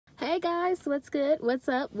Hey guys, what's good? What's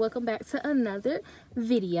up? Welcome back to another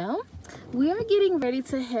video. We are getting ready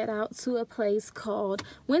to head out to a place called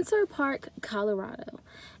Winter Park, Colorado.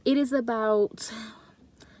 It is about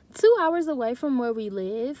 2 hours away from where we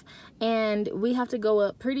live, and we have to go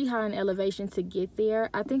up pretty high in elevation to get there.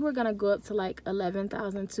 I think we're gonna go up to like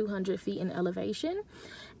 11,200 feet in elevation.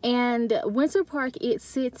 And Winter Park, it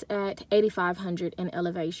sits at 8,500 in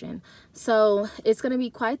elevation, so it's going to be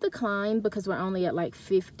quite the climb because we're only at like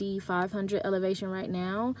 5,500 elevation right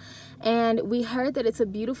now. And we heard that it's a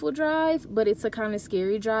beautiful drive, but it's a kind of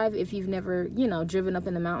scary drive if you've never, driven up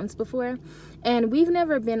in the mountains before. And we've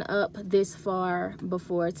never been up this far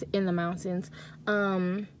before in the mountains.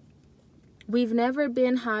 We've never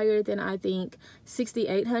been higher than, I think,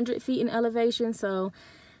 6,800 feet in elevation, so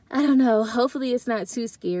I don't know, hopefully it's not too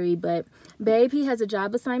scary. But babe, he has a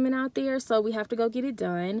job assignment out there, so we have to go get it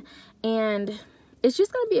done. And it's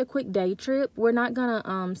just gonna be a quick day trip. We're not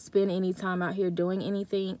gonna spend any time out here doing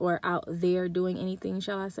anything, or out there doing anything,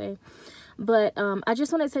 shall I say. But I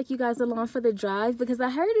just want to take you guys along for the drive because I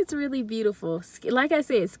heard it's really beautiful. Like I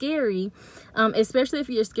said, scary, especially if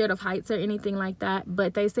you're scared of heights or anything like that.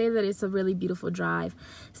 But they say that it's a really beautiful drive.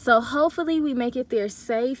 So hopefully we make it there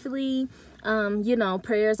safely.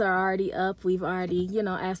 Prayers are already up. We've already,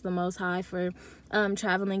 asked the Most High for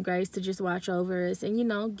traveling grace to just watch over us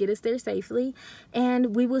and, get us there safely.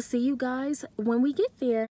 And we will see you guys when we get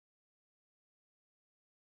there.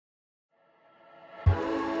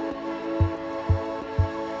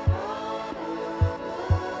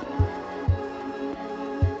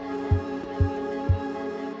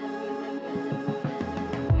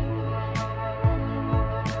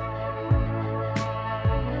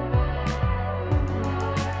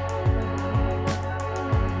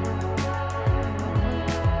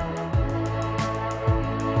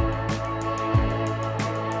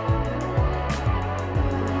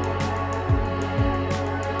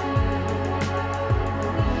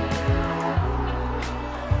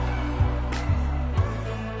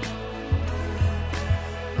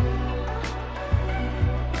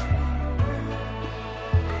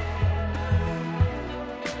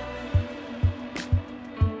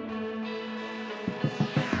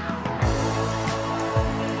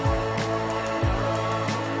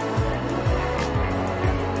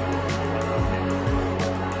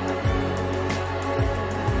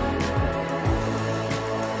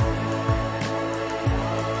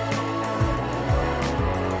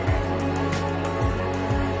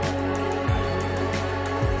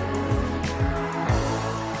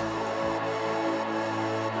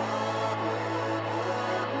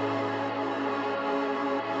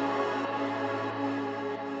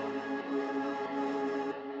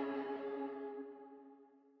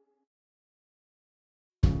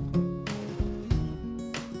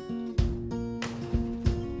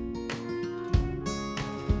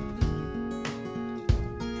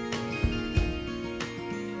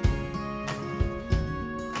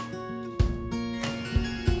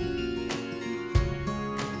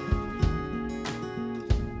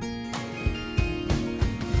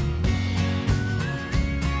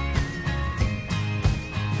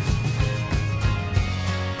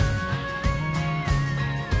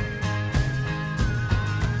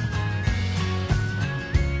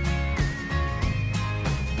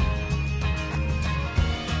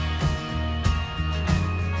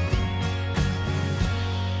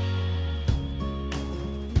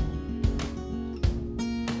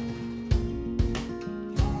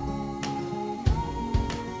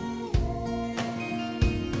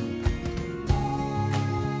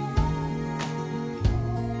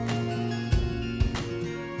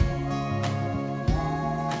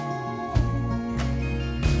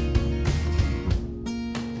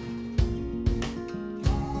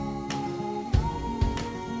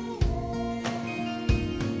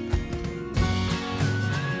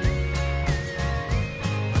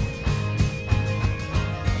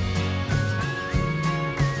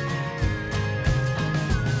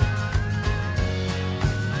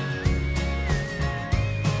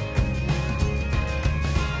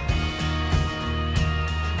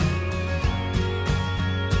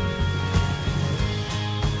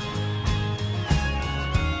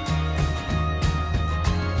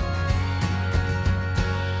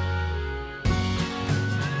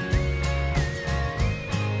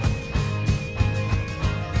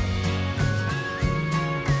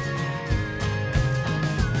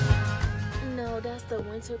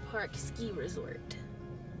 Winter Park Ski Resort.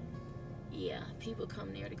 Yeah, people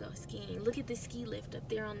come there to go skiing. Look at the ski lift up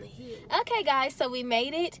there on the hill. Okay guys, so we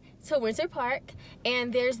made it to Winter Park,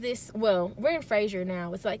 and there's this, well, we're in Fraser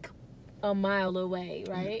now. It's like a mile away,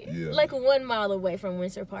 right? Yeah. Like 1 mile away from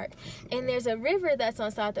Windsor Park. And there's a river that's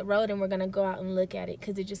on side the road, and we're going to go out and look at it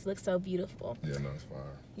because it just looks so beautiful. Yeah, no, it's fire.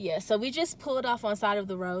 Yeah, so we just pulled off on side of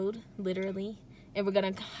the road, literally. And we're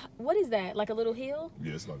going to, what is that? Like a little hill?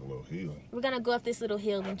 Yeah, it's like a little hill. We're going to go up this little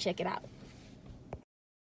hill and check it out.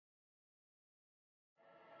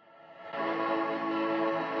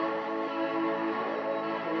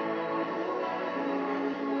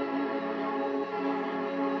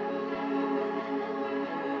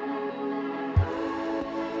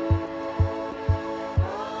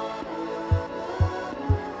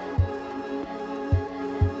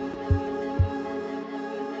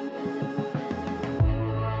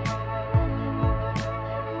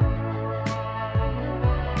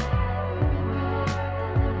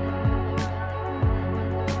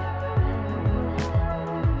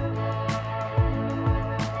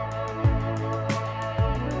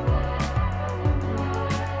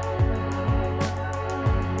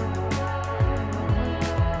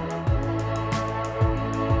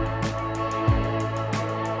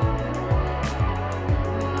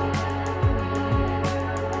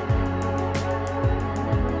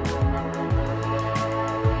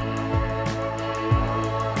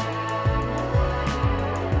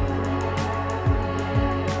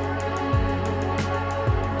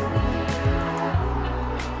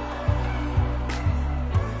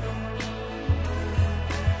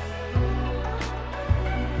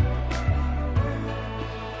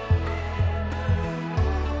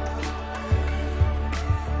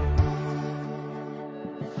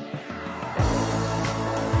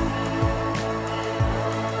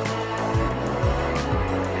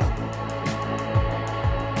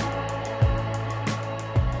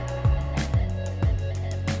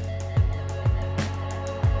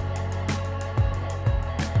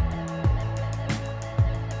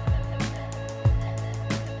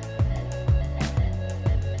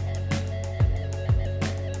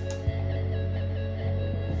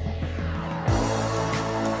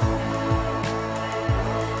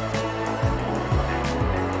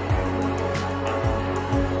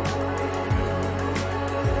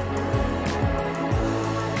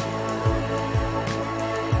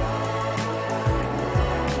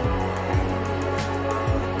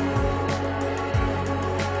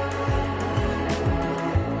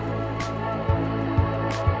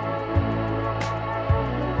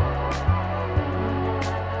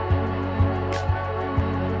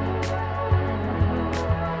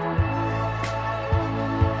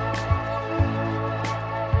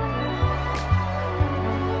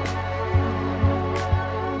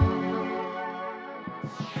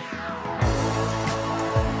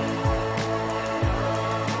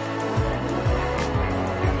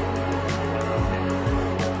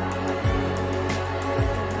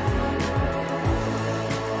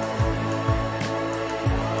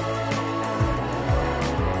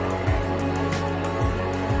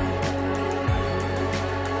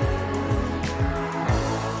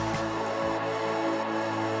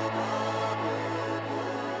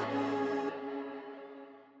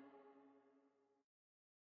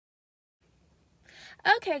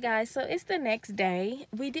 Okay, guys, so it's the next day.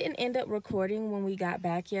 We didn't end up recording when we got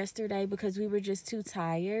back yesterday because we were just too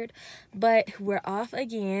tired, but we're off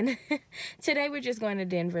again. Today we're just going to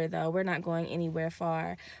Denver, though. We're not going anywhere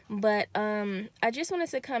far, but I just wanted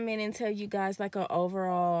to come in and tell you guys like an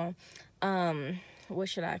overall, what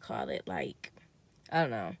should I call it? Like, I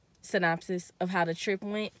don't know, synopsis of how the trip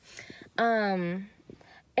went.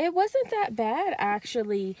 It wasn't that bad,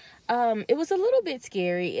 actually. It was a little bit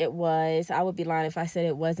scary. It was. I would be lying if I said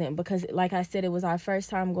it wasn't because, like I said, it was our first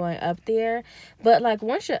time going up there. But, like,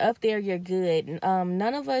 once you're up there, you're good.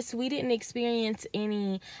 None of us, we didn't experience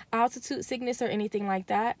any altitude sickness or anything like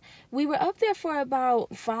that. We were up there for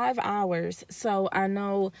about 5 hours. So, I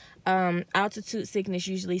know altitude sickness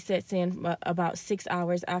usually sets in about 6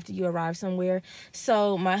 hours after you arrive somewhere.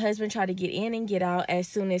 So, my husband tried to get in and get out as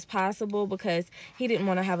soon as possible because he didn't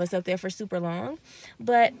want to have us up there for super long.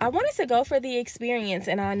 But I wanted to go for the experience,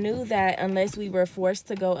 and I knew that unless we were forced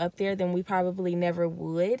to go up there, then we probably never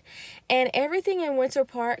would. And everything in Winter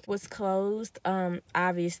Park was closed,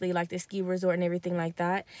 obviously, like the ski resort and everything like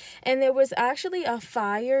that. And there was actually a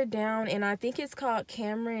fire down, and I think it's called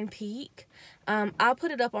Cameron Peak. I'll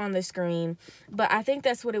put it up on the screen, but I think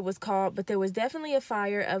that's what it was called. But there was definitely a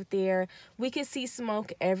fire up there. We could see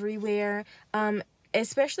smoke everywhere.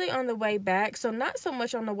 Especially on the way back, so not so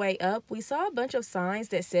much on the way up. We saw a bunch of signs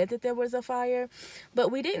that said that there was a fire,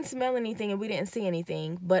 but we didn't smell anything and we didn't see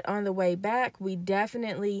anything. But on the way back, we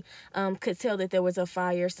definitely could tell that there was a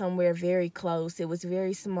fire somewhere very close. It was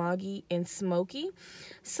very smoggy and smoky.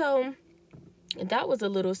 So that was a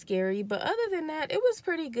little scary, but other than that, it was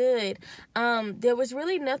pretty good. There was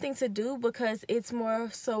really nothing to do because it's more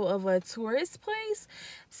so of a tourist place.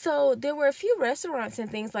 So there were a few restaurants and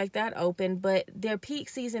things like that open, but their peak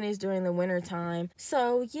season is during the winter time.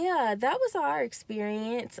 So yeah, that was our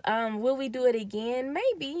experience. Will we do it again?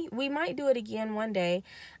 Maybe. We might do it again one day.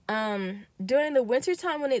 During the winter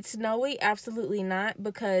time when it's snowy, absolutely not,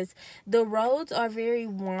 because the roads are very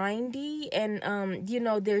windy and you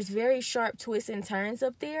know, there's very sharp twists and turns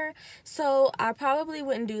up there. So I probably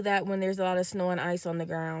wouldn't do that when there's a lot of snow and ice on the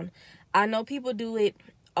ground. I know people do it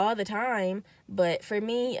all the time, but for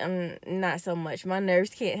me, not so much. My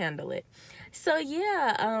nerves can't handle it. So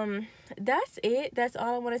yeah, that's it. That's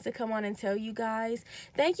all I wanted to come on and tell you guys.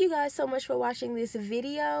 Thank you guys so much for watching this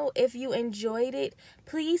video. If you enjoyed it,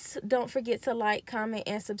 please don't forget to like, comment,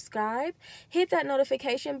 and subscribe. Hit that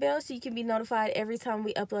notification bell so you can be notified every time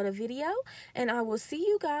we upload a video, and I will see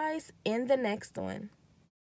you guys in the next one.